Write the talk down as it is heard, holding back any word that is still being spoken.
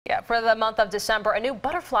For the month of December, a new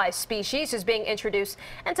butterfly species is being introduced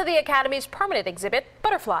into the Academy's permanent exhibit,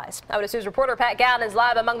 Butterflies. Eyewitness News reporter Pat Gallen is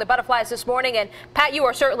live among the butterflies this morning. And Pat, you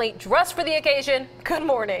are certainly dressed for the occasion. Good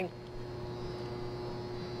morning.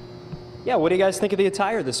 Yeah, what do you guys think of the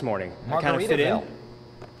attire this morning? I kind of fit in.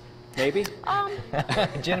 Maybe? It's a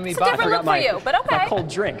different look for you, but okay. My cold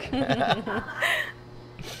drink.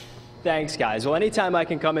 Thanks, guys. Well, anytime I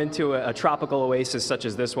can come into a tropical oasis such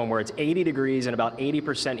as this one where it's 80 degrees and about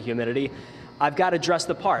 80% humidity, I've got to dress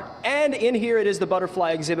the part. And in here it is the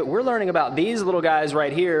butterfly exhibit. We're learning about these little guys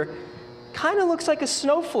right here. Kind of looks like a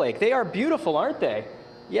snowflake. They are beautiful, aren't they?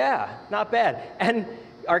 Yeah, not bad. And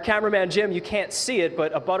our cameraman, Jim, you can't see it,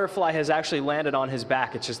 but a butterfly has actually landed on his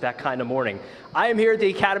back. It's just that kind of morning. I am here at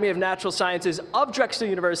the Academy of Natural Sciences of Drexel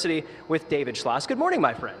University with David Schloss. Good morning,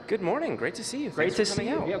 my friend. Good morning. Great to see you. Great to see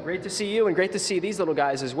you. Yeah, great to see you, and great to see these little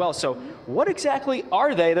guys as well. So what exactly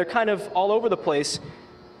are they? They're kind of all over the place.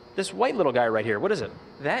 This white little guy right here, what is it?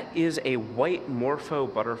 That is a white morpho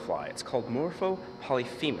butterfly. It's called Morpho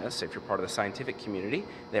polyphemus, if you're part of the scientific community.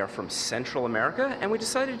 They are from Central America, and we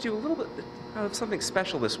decided to do a little bit of something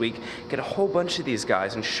special this week, get a whole bunch of these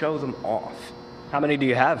guys and show them off. How many do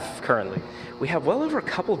you have currently? We have well over a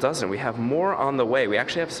couple dozen. We have more on the way. We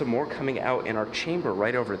actually have some more coming out in our chamber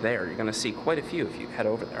right over there. You're going to see quite a few if you head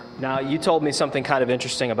over there. Now, you told me something kind of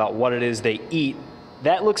interesting about what it is they eat.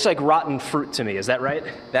 That looks like rotten fruit to me, is that right?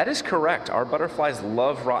 That is correct. Our butterflies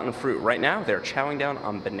love rotten fruit. Right now, they're chowing down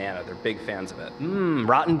on banana. They're big fans of it.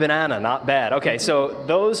 Rotten banana, not bad. Okay, so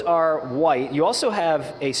those are white. You also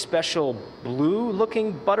have a special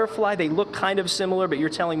blue-looking butterfly. They look kind of similar, but you're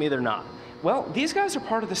telling me they're not. Well, these guys are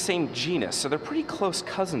part of the same genus, so they're pretty close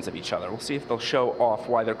cousins of each other. We'll see if they'll show off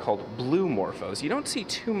why they're called blue morphos. You don't see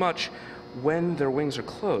too much when their wings are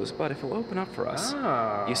closed, but if it'll open up for us,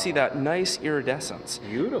 you see that nice iridescence.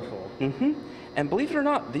 Beautiful. And believe it or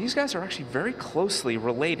not, these guys are actually very closely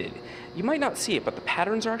related. You might not see it, but the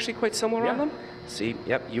patterns are actually quite similar on them. See,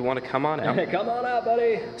 yep, you want to come on out. Come on out,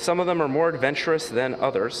 buddy. Some of them are more adventurous than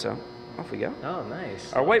others, so off we go. Oh,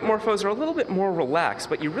 nice. Our white morphos are a little bit more relaxed,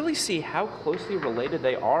 but you really see how closely related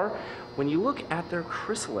they are when you look at their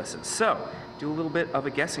chrysalises. So, do a little bit of a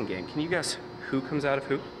guessing game. Can you guess who comes out of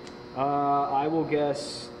who? I will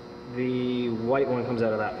guess the white one comes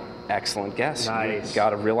out of that one. Excellent guess. Nice. You've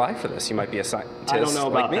got a real eye for this. You might be a scientist. I don't know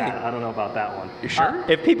about like me. that. I don't know about that one. You sure?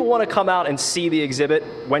 If people want to come out and see the exhibit,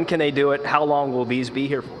 when can they do it? How long will these be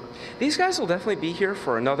here for? These guys will definitely be here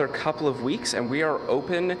for another couple of weeks, and we are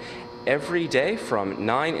open every day from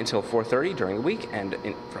 9 until 4:30 during the week, and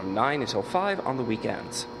from 9 until 5 on the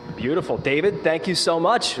weekends. Beautiful. David, thank you so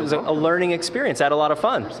much. It was a learning experience. I had a lot of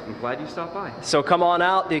fun. I'm glad you stopped by. So come on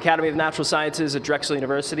out, the Academy of Natural Sciences at Drexel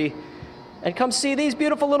University, and come see these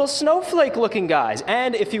beautiful little snowflake-looking guys.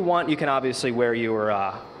 And if you want, you can obviously wear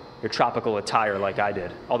your tropical attire like I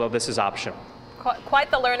did, although this is optional. Quite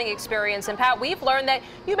the learning experience. And Pat, we've learned that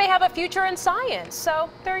you may have a future in science. So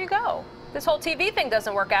there you go. This whole TV thing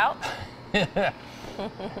doesn't work out.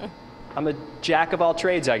 I'm a jack of all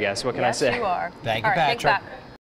trades, I guess. What can I say? Yes, you are. Thank you, Patrick. Thanks, Pat.